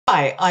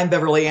Hi, I'm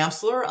Beverly.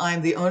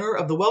 I'm the owner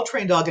of the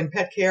Well-Trained Dog and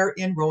Pet Care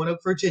in Roanoke,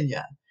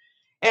 Virginia.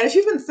 And if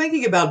you've been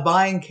thinking about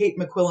buying Kate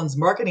McQuillan's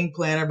marketing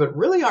planner but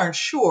really aren't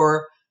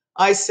sure,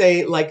 I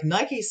say, like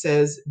Nike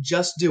says,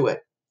 just do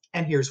it.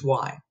 And here's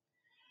why.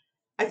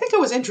 I think I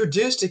was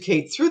introduced to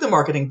Kate through the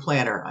marketing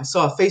planner. I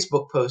saw a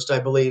Facebook post, I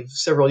believe,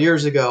 several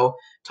years ago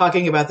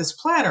talking about this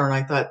planner, and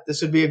I thought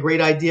this would be a great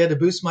idea to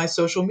boost my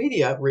social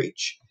media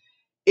reach.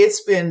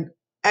 It's been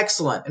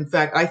excellent. In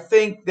fact, I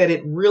think that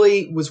it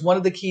really was one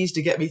of the keys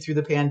to get me through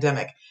the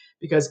pandemic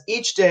because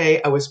each day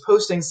I was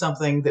posting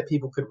something that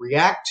people could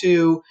react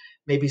to,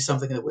 maybe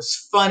something that was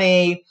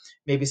funny,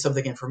 maybe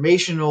something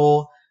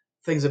informational,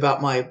 things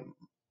about my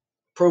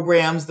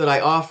programs that I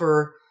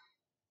offer,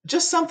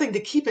 just something to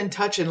keep in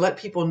touch and let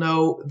people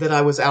know that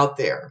I was out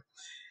there.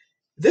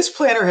 This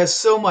planner has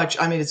so much,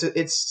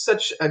 it's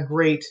such a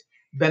great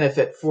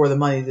benefit for the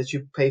money that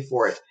you pay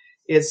for it.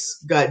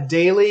 It's got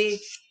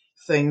daily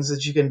things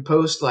that you can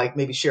post, like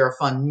maybe share a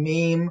fun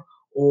meme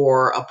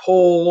or a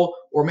poll,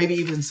 or maybe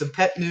even some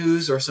pet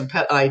news or some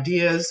pet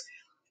ideas.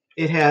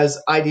 It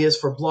has ideas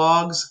for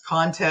blogs,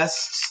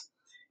 contests.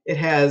 It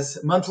has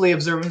monthly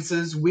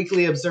observances,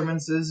 weekly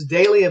observances,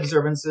 daily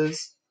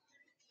observances.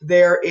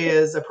 There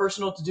is a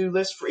personal to-do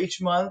list for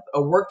each month,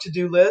 a work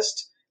to-do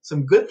list,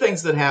 some good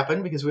things that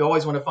happen, because we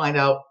always want to find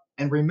out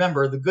and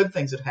remember the good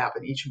things that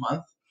happen each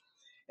month,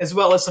 as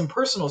well as some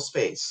personal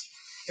space.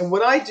 And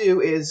what I do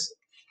is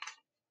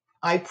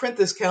I print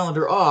this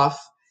calendar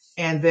off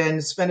and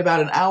then spend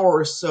about an hour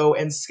or so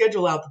and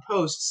schedule out the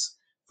posts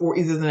for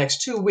either the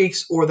next 2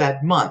 weeks or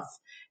that month.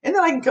 And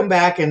then I can come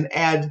back and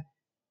add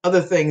other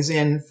things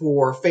in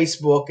for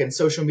Facebook and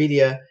social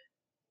media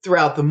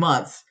throughout the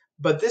month.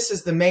 But this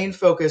is the main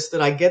focus,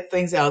 that I get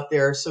things out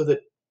there so that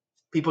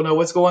people know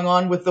what's going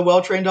on with the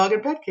Well-Trained Dog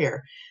and Pet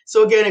Care.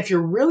 So again, if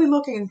you're really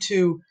looking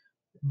to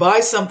buy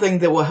something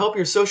that will help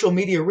your social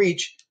media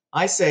reach,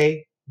 I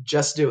say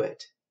just do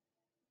it.